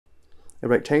A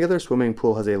rectangular swimming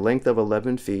pool has a length of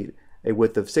 11 feet, a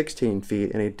width of 16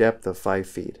 feet, and a depth of 5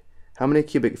 feet. How many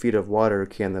cubic feet of water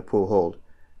can the pool hold?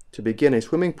 To begin, a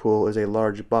swimming pool is a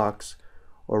large box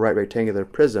or right rectangular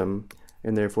prism,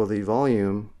 and therefore the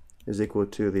volume is equal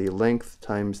to the length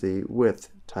times the width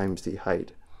times the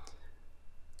height.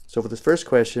 So for this first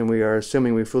question, we are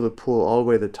assuming we fill the pool all the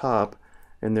way to the top,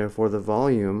 and therefore the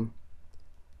volume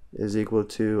is equal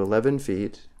to 11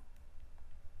 feet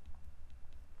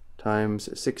times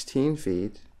 16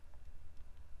 feet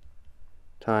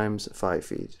times 5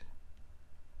 feet.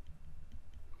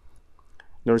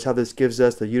 Notice how this gives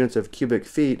us the units of cubic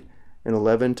feet, and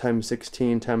 11 times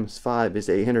 16 times 5 is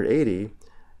 880,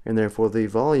 and therefore the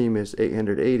volume is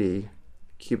 880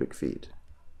 cubic feet.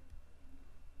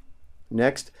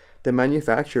 Next, the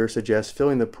manufacturer suggests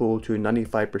filling the pool to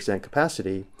 95%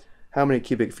 capacity. How many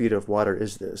cubic feet of water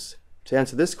is this? To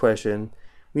answer this question,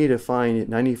 we need to find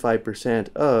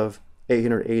 95% of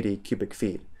 880 cubic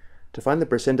feet. To find the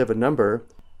percent of a number,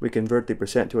 we convert the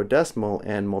percent to a decimal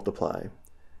and multiply.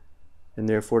 And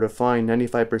therefore, to find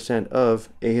 95% of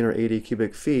 880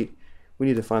 cubic feet, we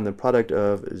need to find the product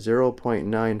of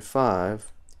 0.95,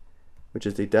 which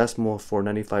is the decimal for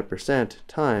 95%,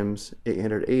 times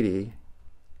 880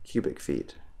 cubic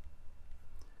feet.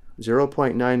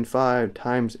 0.95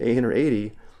 times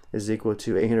 880 is equal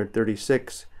to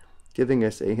 836, giving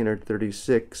us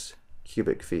 836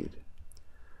 cubic feet.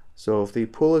 So if the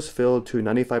pool is filled to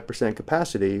 95%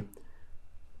 capacity,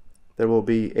 there will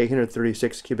be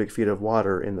 836 cubic feet of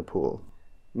water in the pool.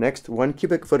 Next, 1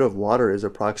 cubic foot of water is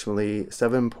approximately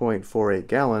 7.48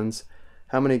 gallons.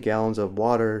 How many gallons of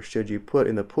water should you put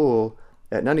in the pool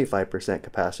at 95%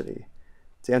 capacity?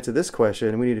 To answer this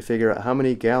question, we need to figure out how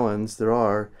many gallons there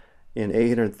are in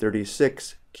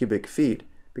 836 cubic feet,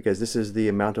 because this is the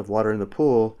amount of water in the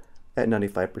pool at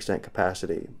 95%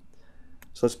 capacity.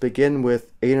 So let's begin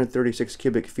with 836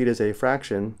 cubic feet as a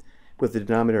fraction with the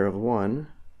denominator of 1.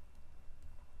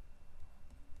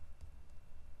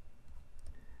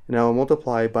 Now we'll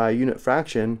multiply by a unit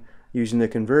fraction using the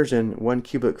conversion. 1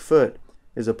 cubic foot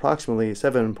is approximately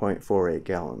 7.48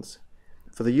 gallons.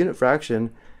 For the unit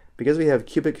fraction, because we have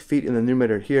cubic feet in the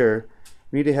numerator here,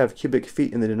 we need to have cubic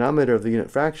feet in the denominator of the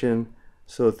unit fraction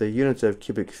so that the units of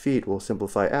cubic feet will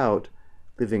simplify out,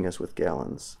 leaving us with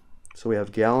gallons. So we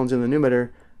have gallons in the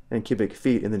numerator and cubic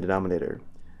feet in the denominator.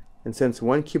 And since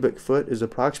 1 cubic foot is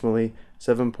approximately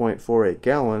 7.48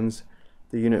 gallons,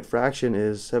 the unit fraction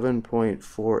is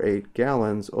 7.48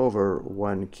 gallons over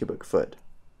 1 cubic foot.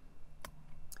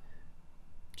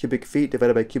 Cubic feet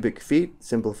divided by cubic feet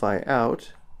simplify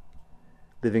out,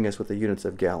 leaving us with the units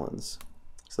of gallons.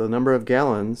 So the number of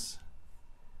gallons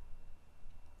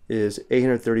is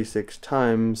 836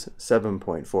 times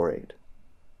 7.48,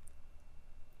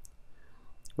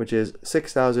 which is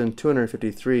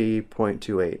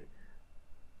 6,253.28.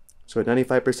 So at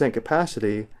 95%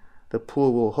 capacity, the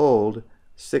pool will hold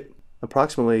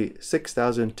approximately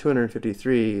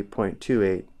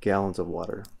 6,253.28 gallons of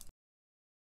water.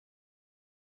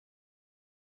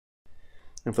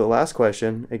 And for the last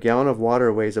question, a gallon of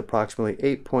water weighs approximately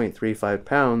 8.35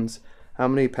 pounds. How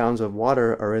many pounds of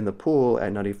water are in the pool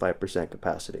at 95%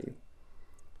 capacity?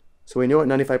 So we know at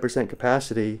 95%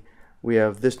 capacity, we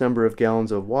have this number of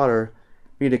gallons of water.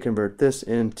 We need to convert this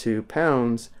into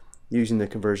pounds using the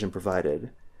conversion provided.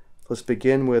 Let's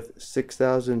begin with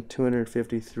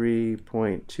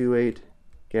 6,253.28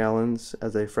 gallons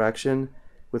as a fraction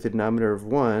with a denominator of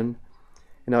 1.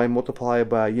 And now I multiply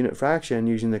by a unit fraction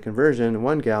using the conversion.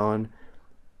 1 gallon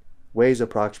weighs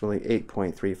approximately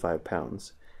 8.35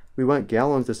 pounds. We want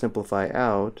gallons to simplify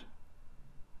out,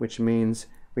 which means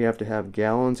we have to have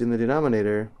gallons in the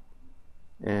denominator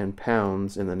and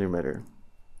pounds in the numerator.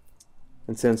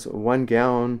 And since 1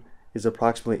 gallon is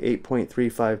approximately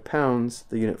 8.35 pounds,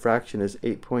 the unit fraction is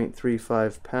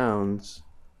 8.35 pounds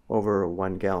over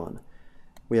 1 gallon.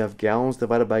 We have gallons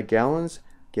divided by gallons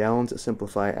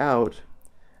simplify out,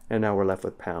 and now we're left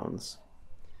with pounds.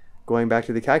 Going back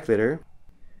to the calculator,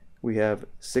 we have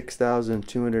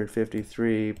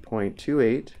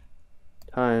 6,253.28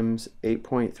 times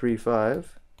 8.35,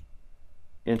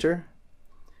 enter.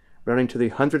 Rounding to the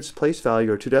hundredths place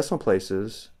value, or 2 decimal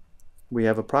places, we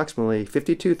have approximately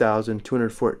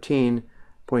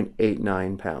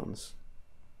 52,214.89 pounds.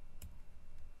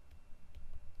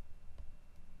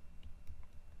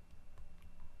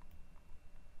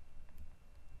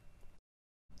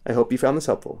 I hope you found this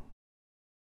helpful.